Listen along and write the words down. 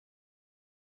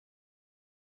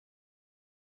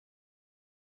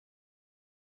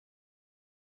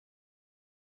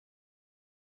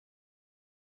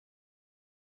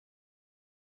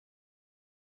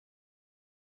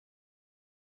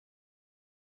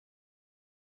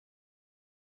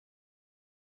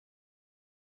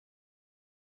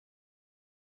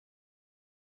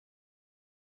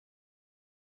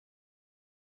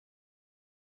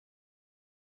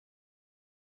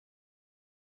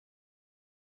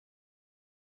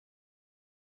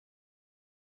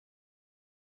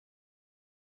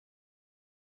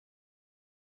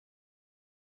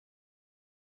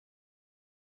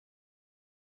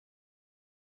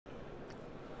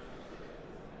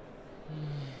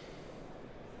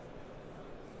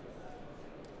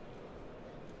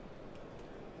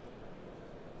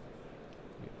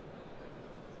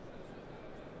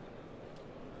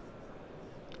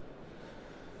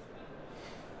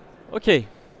Okay,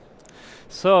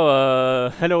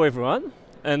 so hello everyone,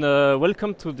 and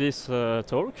welcome to this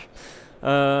talk.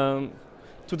 Um,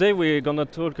 Today we're gonna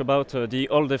talk about the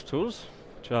old Devtools,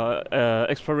 which are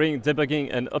exploring, debugging,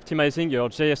 and optimizing your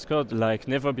JS code like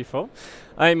never before.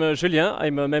 I'm Julien.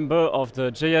 I'm a member of the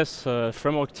JS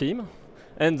framework team,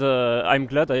 and I'm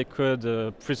glad I could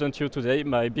present you today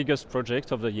my biggest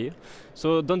project of the year.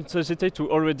 So don't hesitate to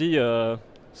already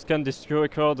scan this QR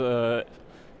code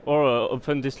or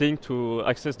open this link to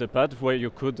access the pad where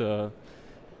you could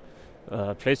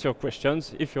place your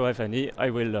questions. If you have any,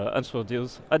 I will answer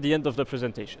those at the end of the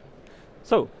presentation.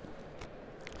 So,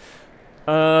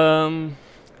 when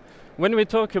we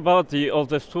talk about the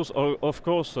old Devtools, of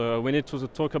course, we need to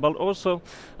talk about also.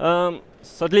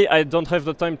 Sadly, I don't have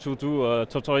the time to do a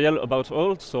tutorial about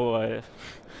old, so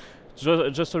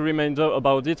just a reminder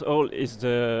about it. All is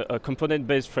the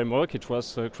component-based framework. It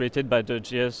was created by the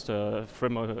JS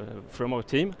framework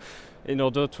team in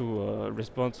order to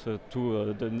respond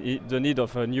to the need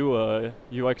of a new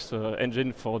UX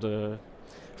engine for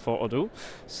Odoo.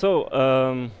 So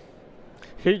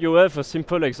here you have a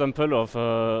simple example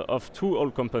of two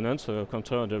old components,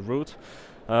 counter and the root.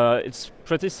 It's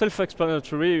pretty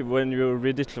self-explanatory when you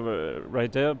read it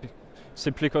right there.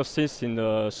 Simply consists in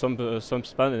some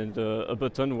span and a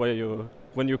button where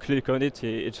when you click on it,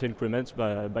 it increments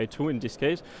by 2 in this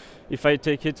case. If I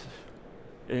take it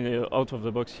out of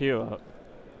the box here,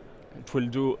 it will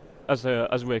do as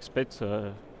we expect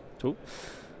to.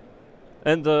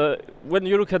 And when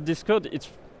you look at this code,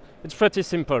 it's pretty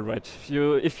simple, right?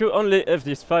 If you only have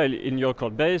this file in your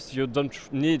code base, you don't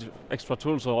need extra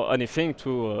tools or anything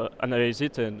to analyze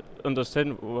it and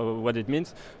understand what it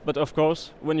means. But of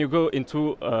course, when you go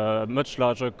into a much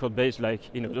larger code base like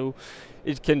in Odoo,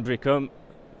 it can become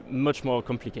much more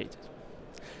complicated.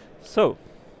 So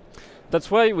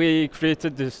that's why we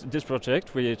created this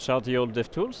project, which are the old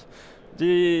Devtools.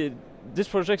 This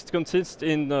project consists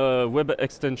in a web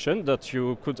extension that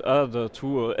you could add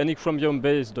to any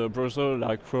Chromium-based browser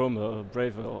like Chrome,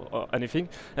 Brave, or anything.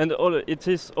 And it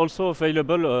is also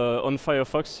available on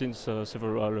Firefox since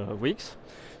several weeks.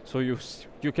 So you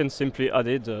can simply add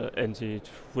it and it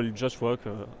will just work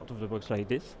out of the box like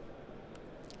this.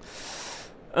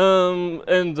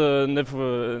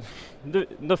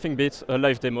 Nothing beats a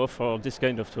live demo for this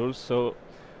kind of tools, so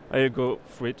I'll go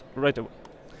through it right away.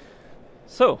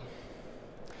 So,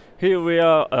 here we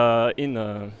are in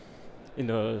a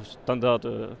standard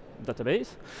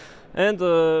database, and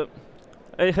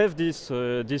I have these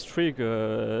three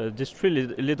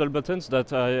little buttons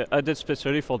that I added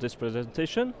specially for this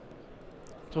presentation.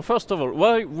 So first of all,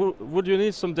 why would you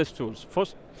need some Devtools?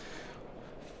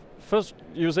 First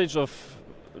usage of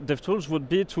Devtools would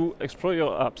be to explore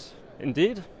your apps.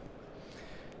 Indeed,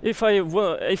 if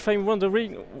I'm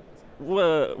wondering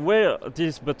where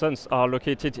these buttons are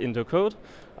located in the code,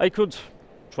 I could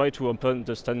try to open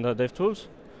the standard Devtools,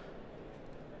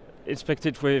 inspect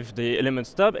it with the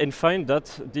Elements tab, and find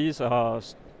that these are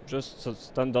just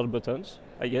standard buttons,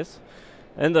 I guess.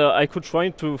 And I could try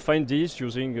to find these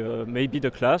using maybe the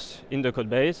class in the code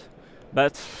base,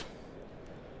 but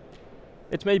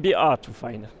it may be hard to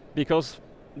find because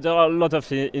there are a lot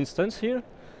of instances here,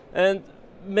 and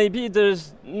maybe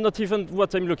there's not even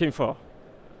what I'm looking for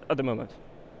at the moment,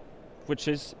 which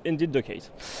is indeed the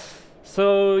case.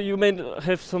 So you may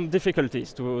have some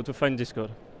difficulties to find this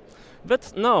code.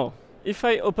 But now, if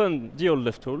I open the old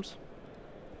Devtools,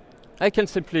 I can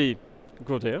simply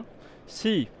go there,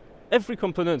 see every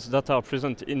component that are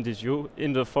present in this view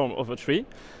in the form of a tree,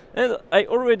 and I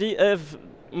already have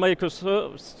my cursor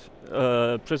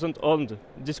present on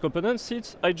this component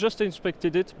since I just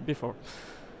inspected it before.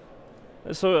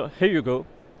 So here you go.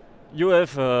 You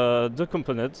have the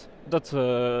component that's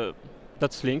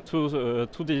linked to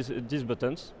these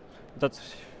buttons.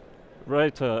 That's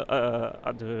right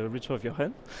at the reach of your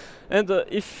hand. And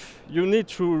if you need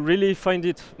to really find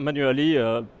it manually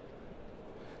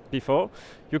before,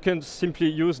 you can simply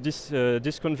use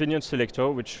this convenient selector,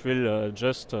 which will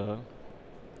just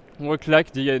work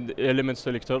like the element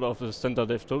selector of the standard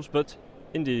Devtools, but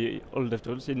in the old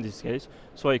Devtools in this case.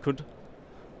 So I could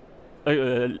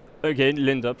again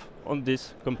land up on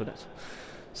this component.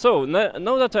 So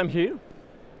now that I'm here,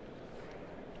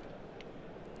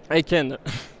 I can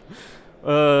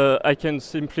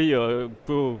simply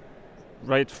go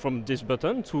right from this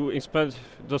button to expand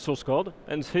the source code,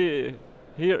 and here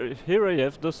I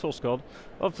have the source code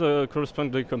of the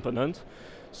corresponding component,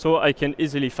 so I can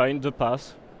easily find the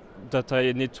path that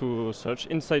I need to search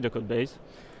inside the code base.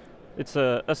 It's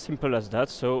as simple as that.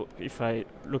 So if I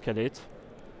look at it,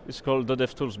 it's called the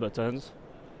Devtools buttons,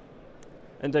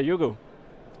 and there you go.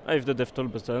 I have the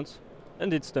Devtools buttons,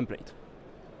 and it's template.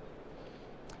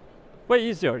 Way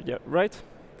easier, yeah, right?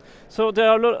 So there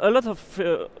are a lot of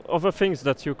other things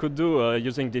that you could do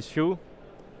using this view.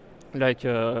 Like,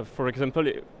 for example,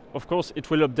 of course, it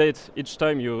will update each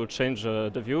time you change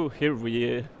the view. Here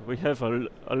we have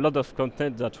a lot of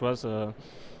content that was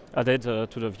added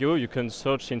to the view. You can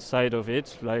search inside of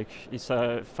it. Like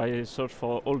if I search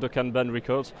for all the Kanban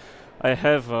records, I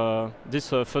have this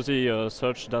fuzzy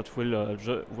search that will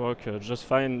work just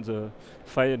fine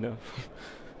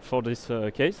for this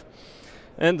case.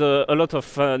 And a lot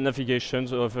of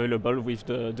navigations available with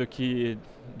the key,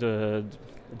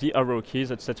 the arrow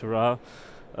keys, etc.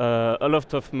 A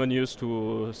lot of menus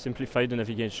to simplify the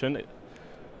navigation,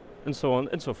 and so on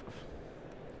and so forth.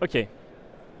 Okay,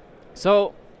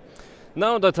 so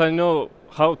now that I know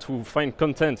how to find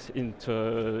content in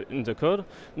the code,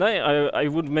 now I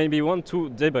would maybe want to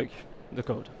debug the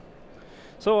code.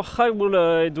 So how will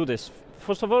I do this?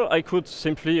 First of all, I could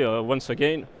simply, once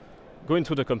again, go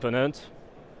into the component,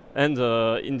 and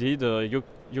indeed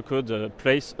you could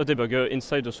place a debugger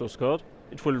inside the source code.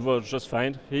 It will work just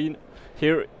fine.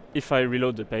 Here, if I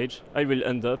reload the page, I will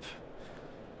end up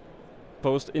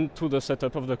post into the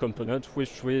setup of the component,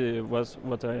 which was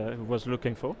what I was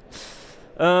looking for.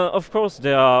 Of course,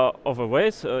 there are other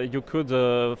ways. You could,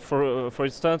 for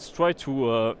instance, try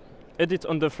to edit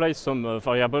on the fly some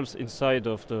variables inside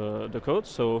of the code.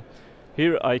 So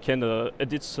here I can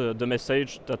edit the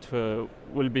message that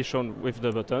will be shown with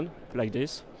the button, like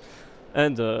this,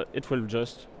 and it will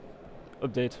just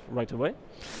update right away.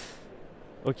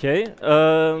 Okay,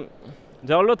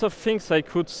 there are a lot of things I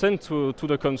could send to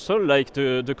the console, like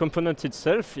the component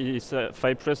itself. If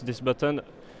I press this button,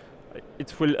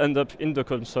 it will end up in the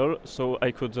console, so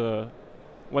I could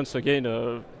once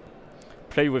again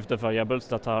play with the variables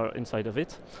that are inside of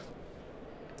it.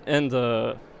 And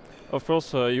of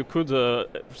course, you could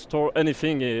store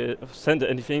anything, send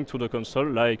anything to the console,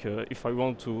 like if I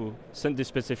want to send this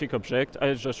specific object,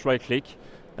 I just right-click,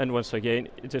 and once again,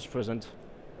 it is present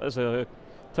as a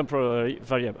temporary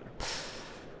variable.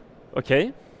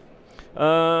 Okay.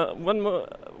 One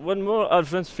more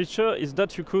advanced feature is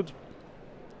that you could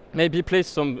maybe place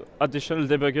some additional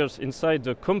debuggers inside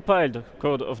the compiled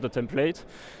code of the template.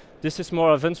 This is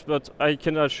more advanced, but I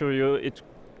can assure you it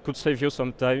could save you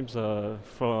sometimes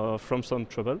from some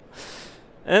trouble.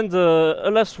 And a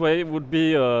last way would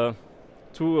be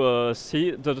to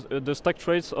see the stack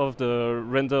trace of the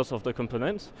renders of the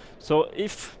components. So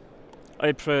if I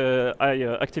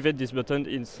activate this button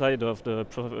inside of the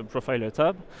Profiler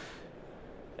tab,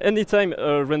 anytime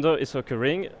a render is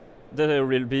occurring, there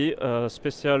will be a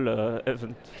special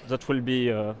event that will be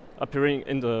appearing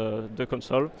in the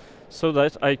console, so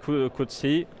that I could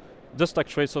see the stack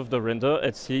trace of the render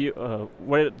and see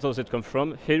where does it come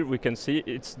from. Here we can see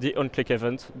it's the onClick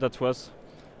event that was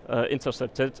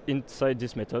intercepted inside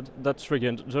this method that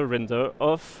triggered the render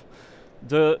of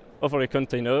the overlay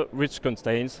container, which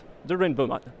contains the rainbow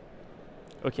man.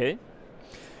 Okay.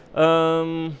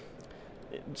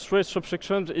 Trace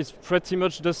obstruction is pretty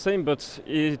much the same, but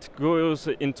it goes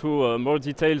into more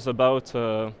details about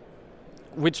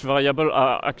which variable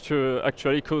are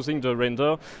actually causing the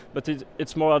render, but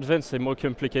it's more advanced and more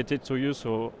complicated to use,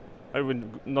 so I will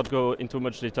not go into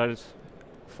much details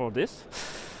for this.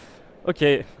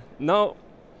 Okay, now,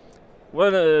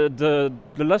 well, the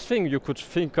last thing you could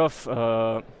think of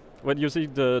when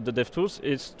using the Devtools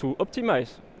is to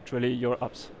optimize actually your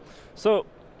apps. So,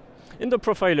 in the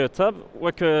Profiler tab,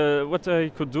 what I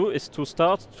could do is to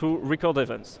start to record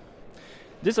events.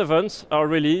 These events are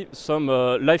really some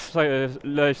life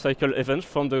cycle events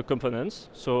from the components.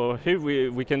 So here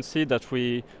we can see that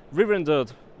we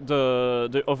re-rendered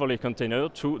the overlay container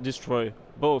to destroy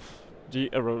both the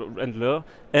error handler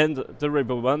and the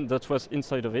rainbow one that was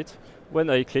inside of it when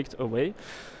I clicked away.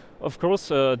 Of course,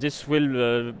 this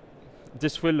will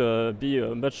be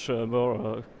much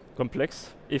more complex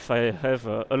if I have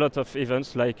a lot of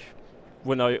events, like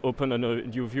when I open a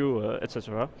new view,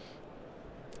 etc.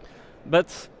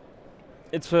 But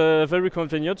it's very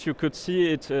convenient. You could see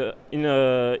it in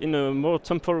a more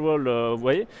temporal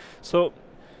way. So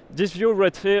this view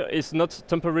right here is not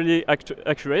temporally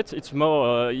accurate. It's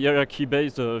more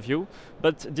hierarchy-based view.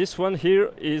 But this one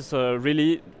here is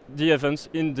really the events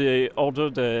in the order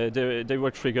they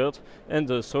were triggered,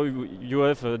 and so you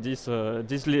have these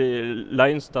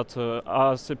lines that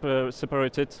are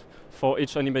separated for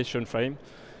each animation frame.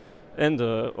 And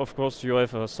of course, you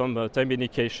have some time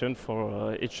indication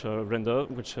for each render,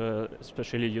 which is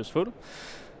especially useful.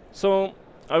 So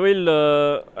I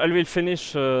will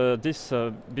finish this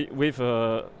with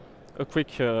a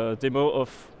quick demo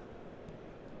of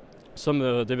some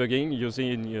debugging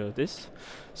using this.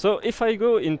 So if I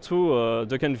go into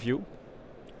the Gantt view,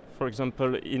 for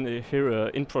example, in here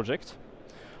in project,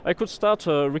 I could start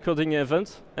recording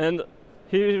event, and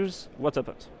here's what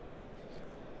happened.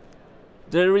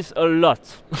 There is a lot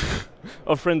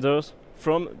of renders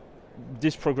from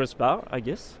this progress bar, I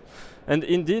guess. And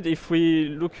indeed, if we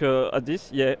look at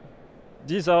this, yeah,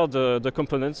 these are the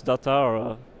components that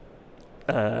are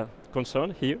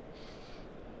concerned here.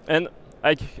 And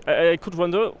I could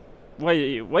wonder, why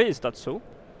is that so?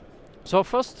 So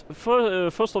first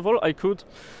of all, I could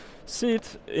see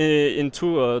it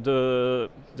into the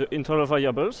internal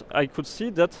variables. I could see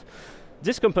that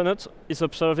this component is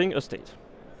observing a state,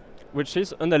 which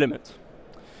is an element.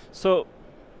 So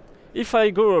if I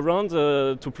go around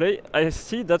to play, I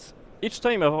see that each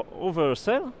time I hover a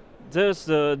cell, there's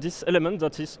this element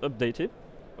that is updated.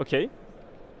 Okay.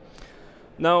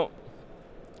 Now,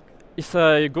 if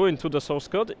I go into the source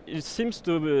code, it seems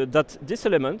to that this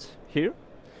element here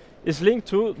is linked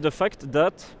to the fact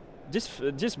that this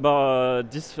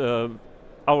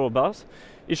arrow bars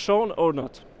is shown or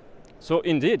not. So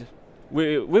indeed,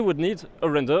 we would need a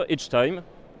render each time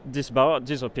this bar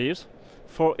disappears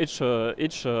for each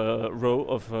row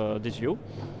of this view.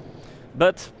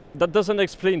 But that doesn't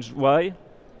explain why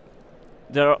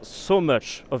there are so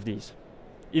much of these,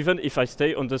 even if I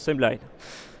stay on the same line.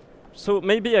 So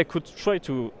maybe I could try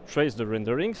to trace the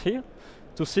renderings here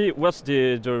to see what's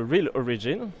the real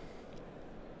origin.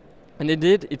 And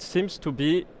indeed, it seems to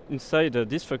be inside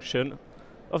this function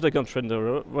of the Gantt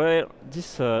renderer, where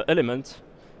this element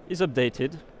is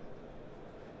updated.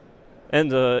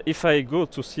 And if I go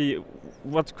to see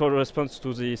what corresponds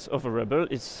to this overable,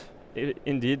 it's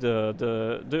indeed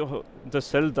the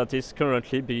cell that is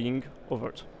currently being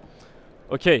hovered.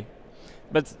 Okay,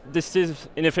 but this is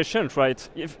inefficient, right?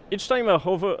 If each time I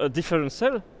hover a different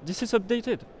cell, this is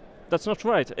updated. That's not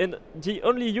right. And the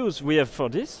only use we have for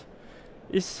this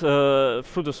is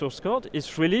through the source code,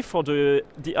 is really for the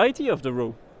ID of the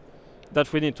row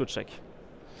that we need to check.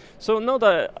 So now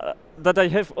that I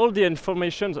have all the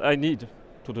information I need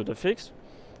to do the fix,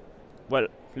 well,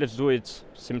 let's do it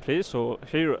simply. So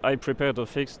here I prepared a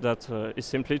fix that is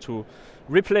simply to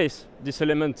replace this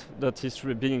element that is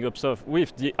being observed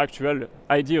with the actual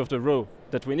ID of the row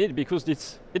that we need, because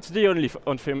it's the only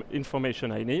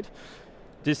information I need.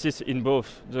 This is in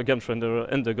both the Gantt renderer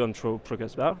and the Gantt row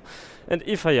progress bar. And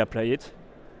if I apply it,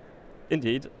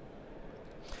 indeed,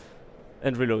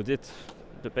 and reload it,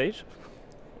 the page,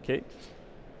 okay.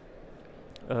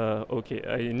 Okay,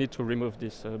 I need to remove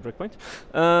this breakpoint.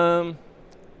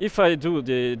 If I do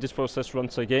this process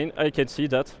once again, I can see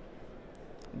that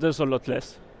there's a lot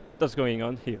less that's going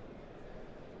on here.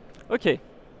 Okay.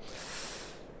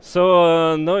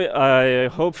 So now I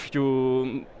hope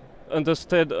you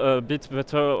understand a bit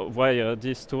better why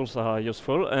these tools are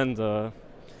useful, and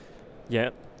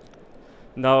yeah,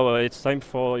 now it's time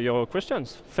for your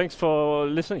questions. Thanks for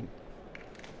listening.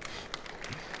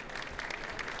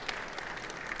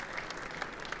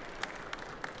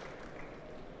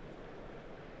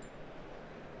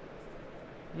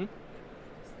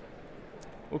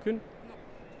 Aucune?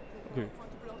 Okay.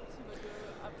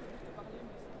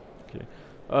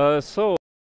 Okay. So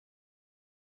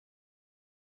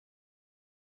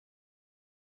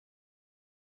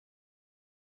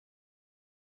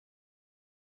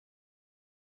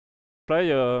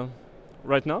play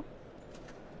right now.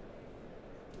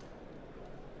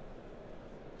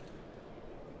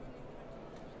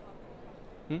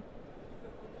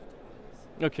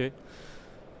 Okay.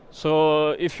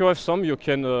 So if you have some, you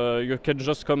can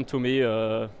just come to me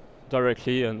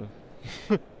directly, and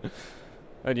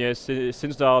and yes,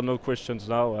 since there are no questions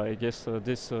now, I guess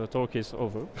this talk is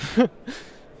over.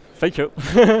 Thank you.